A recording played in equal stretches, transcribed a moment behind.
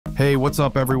Hey, what's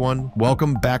up everyone?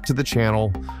 Welcome back to the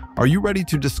channel. Are you ready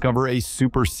to discover a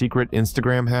super secret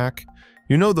Instagram hack?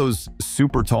 You know those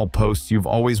super tall posts you've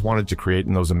always wanted to create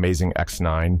in those amazing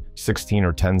x9, 16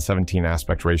 or 10:17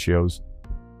 aspect ratios?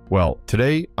 Well,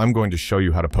 today I'm going to show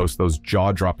you how to post those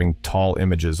jaw-dropping tall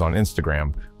images on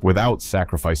Instagram without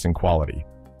sacrificing quality.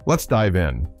 Let's dive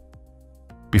in.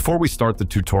 Before we start the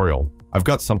tutorial, I've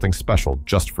got something special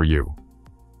just for you.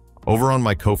 Over on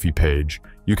my Kofi page,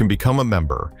 you can become a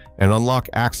member and unlock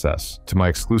access to my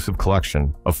exclusive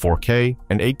collection of 4K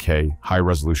and 8K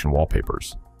high-resolution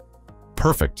wallpapers.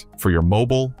 Perfect for your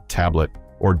mobile, tablet,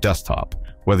 or desktop,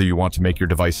 whether you want to make your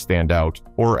device stand out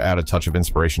or add a touch of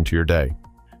inspiration to your day.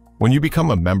 When you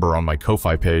become a member on my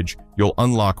Ko-Fi page, you'll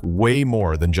unlock way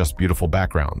more than just beautiful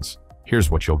backgrounds. Here's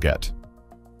what you'll get.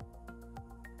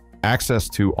 Access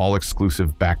to all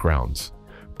exclusive backgrounds,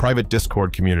 private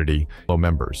Discord community,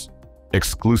 members,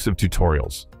 exclusive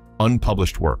tutorials,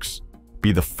 unpublished works.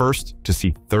 Be the first to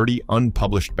see 30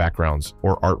 unpublished backgrounds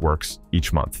or artworks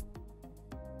each month.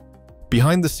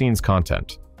 Behind the scenes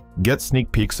content. Get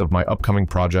sneak peeks of my upcoming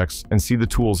projects and see the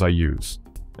tools I use.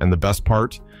 And the best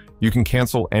part? You can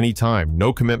cancel anytime,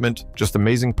 no commitment, just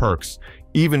amazing perks,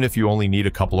 even if you only need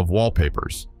a couple of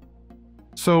wallpapers.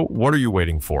 So what are you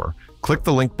waiting for? Click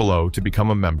the link below to become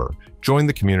a member, join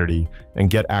the community, and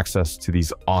get access to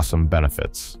these awesome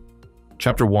benefits.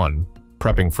 Chapter 1,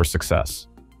 Prepping for Success.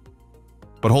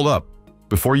 But hold up,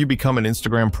 before you become an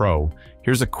Instagram pro,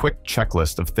 here's a quick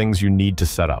checklist of things you need to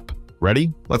set up.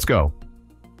 Ready? Let's go.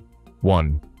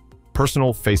 1.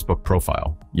 Personal Facebook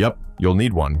profile. Yep, you'll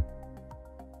need one.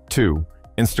 2.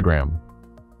 Instagram.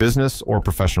 Business or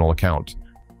professional account.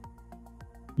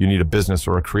 You need a business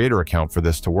or a creator account for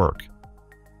this to work.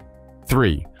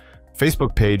 3.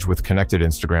 Facebook page with connected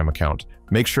Instagram account.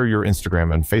 Make sure your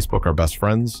Instagram and Facebook are best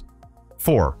friends.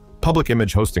 4. Public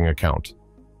image hosting account.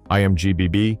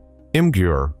 Imgbb,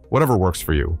 Imgur, whatever works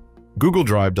for you. Google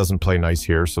Drive doesn't play nice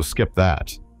here, so skip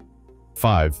that.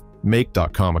 5.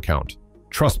 Makecom account.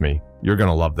 Trust me, you're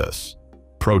gonna love this.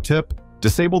 Pro tip,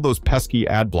 disable those pesky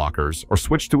ad blockers or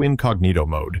switch to incognito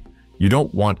mode. You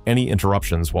don't want any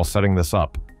interruptions while setting this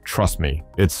up. Trust me,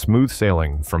 it's smooth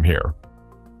sailing from here.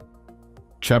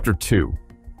 Chapter 2.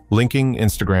 Linking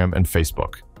Instagram and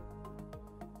Facebook.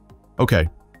 Okay,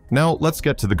 now let's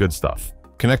get to the good stuff.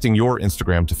 Connecting your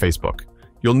Instagram to Facebook.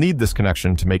 You'll need this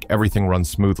connection to make everything run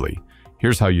smoothly.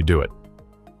 Here's how you do it.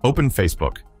 Open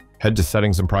Facebook. Head to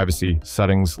Settings and Privacy,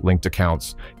 Settings, Linked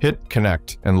Accounts, hit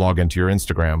Connect, and log into your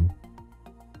Instagram.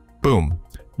 Boom,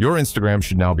 your Instagram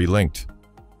should now be linked.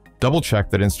 Double check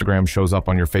that Instagram shows up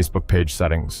on your Facebook page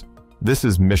settings. This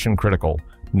is mission critical.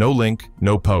 No link,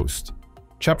 no post.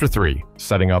 Chapter 3,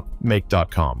 Setting up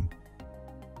Make.com.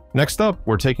 Next up,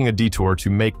 we're taking a detour to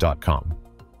Make.com.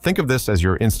 Think of this as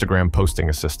your Instagram posting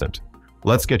assistant.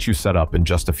 Let's get you set up in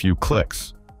just a few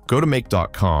clicks. Go to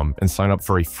Make.com and sign up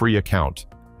for a free account.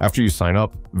 After you sign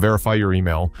up, verify your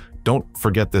email. Don't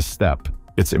forget this step.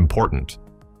 It's important.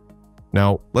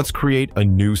 Now, let's create a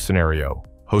new scenario.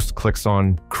 Host clicks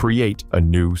on Create a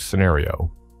New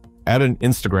Scenario. Add an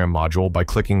Instagram module by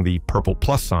clicking the purple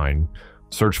plus sign.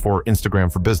 Search for Instagram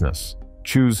for Business.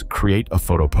 Choose Create a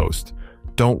Photo Post.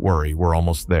 Don't worry, we're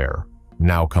almost there.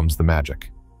 Now comes the magic.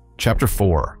 Chapter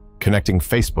 4, Connecting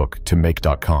Facebook to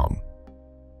Make.com.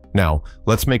 Now,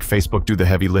 let's make Facebook do the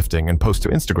heavy lifting and post to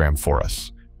Instagram for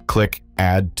us. Click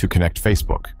Add to Connect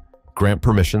Facebook. Grant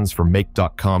permissions for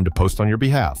Make.com to post on your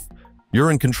behalf.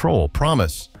 You're in control,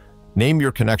 promise. Name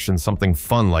your connection something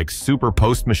fun like Super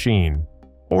Post Machine,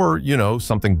 or, you know,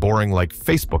 something boring like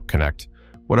Facebook Connect,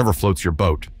 whatever floats your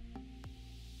boat.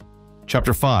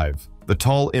 Chapter 5, The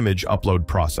Tall Image Upload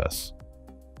Process.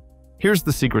 Here's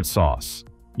the secret sauce.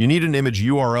 You need an image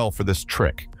URL for this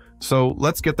trick, so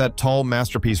let's get that tall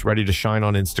masterpiece ready to shine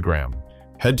on Instagram.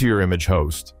 Head to your image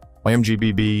host,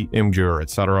 Imgbb, Imgur,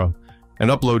 etc.,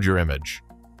 and upload your image.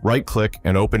 Right-click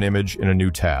and open image in a new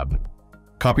tab.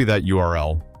 Copy that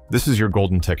URL. This is your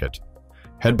golden ticket.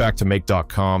 Head back to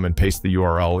Make.com and paste the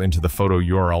URL into the photo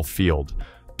URL field.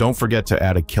 Don't forget to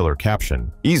add a killer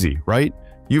caption. Easy, right?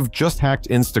 You've just hacked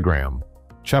Instagram.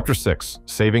 Chapter 6,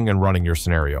 Saving and Running Your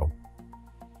Scenario.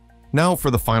 Now for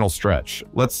the final stretch.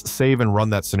 Let's save and run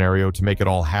that scenario to make it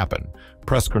all happen.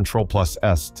 Press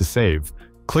Ctrl+S to save.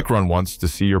 Click Run once to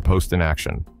see your post in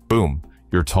action. Boom,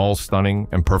 your tall, stunning,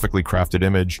 and perfectly crafted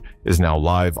image is now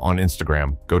live on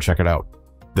Instagram. Go check it out.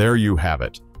 There you have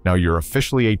it. Now you're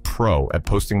officially a pro at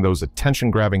posting those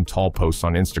attention-grabbing tall posts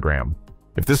on Instagram.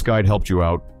 If this guide helped you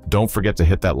out, don't forget to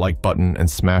hit that like button and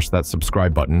smash that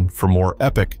subscribe button for more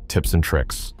epic tips and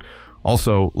tricks.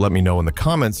 Also, let me know in the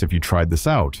comments if you tried this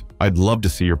out. I'd love to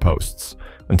see your posts.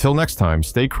 Until next time,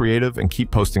 stay creative and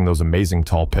keep posting those amazing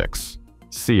tall pics.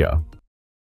 See ya.